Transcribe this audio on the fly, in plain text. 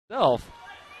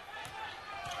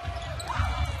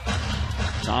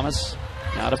Thomas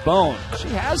now to Bone. She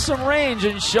has some range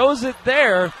and shows it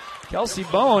there. Kelsey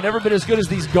Bone, never been as good as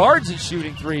these guards at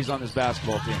shooting threes on this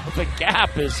basketball team. The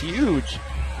gap is huge.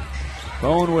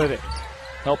 Bone with it.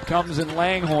 Help comes in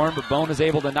Langhorne, but Bone is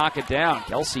able to knock it down.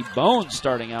 Kelsey Bone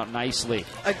starting out nicely.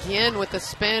 Again with the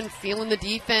spin, feeling the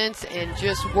defense, and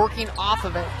just working off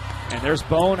of it. And there's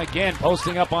Bone again,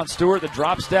 posting up on Stewart. The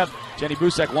drop step. Jenny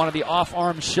Busek wanted the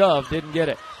off-arm shove, didn't get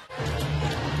it.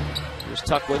 Here's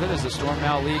Tuck with it as the Storm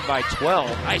now lead by 12.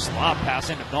 Nice lob pass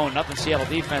into Bone. Nothing Seattle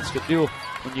defense could do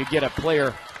when you get a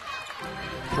player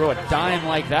throw a dime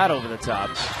like that over the top.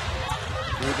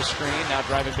 Through the screen, now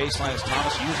driving baseline is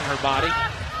Thomas using her body.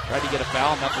 Tried to get a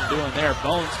foul, nothing doing there.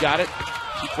 Bone's got it.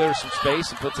 She clears some space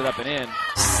and puts it up and in.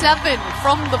 7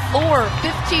 from the floor,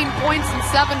 15 points and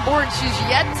 7 boards. She's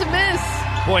yet to miss.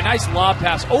 Boy, nice lob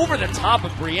pass over the top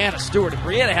of Brianna Stewart. And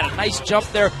Brianna had a nice jump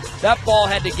there. That ball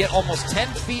had to get almost 10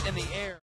 feet in the air.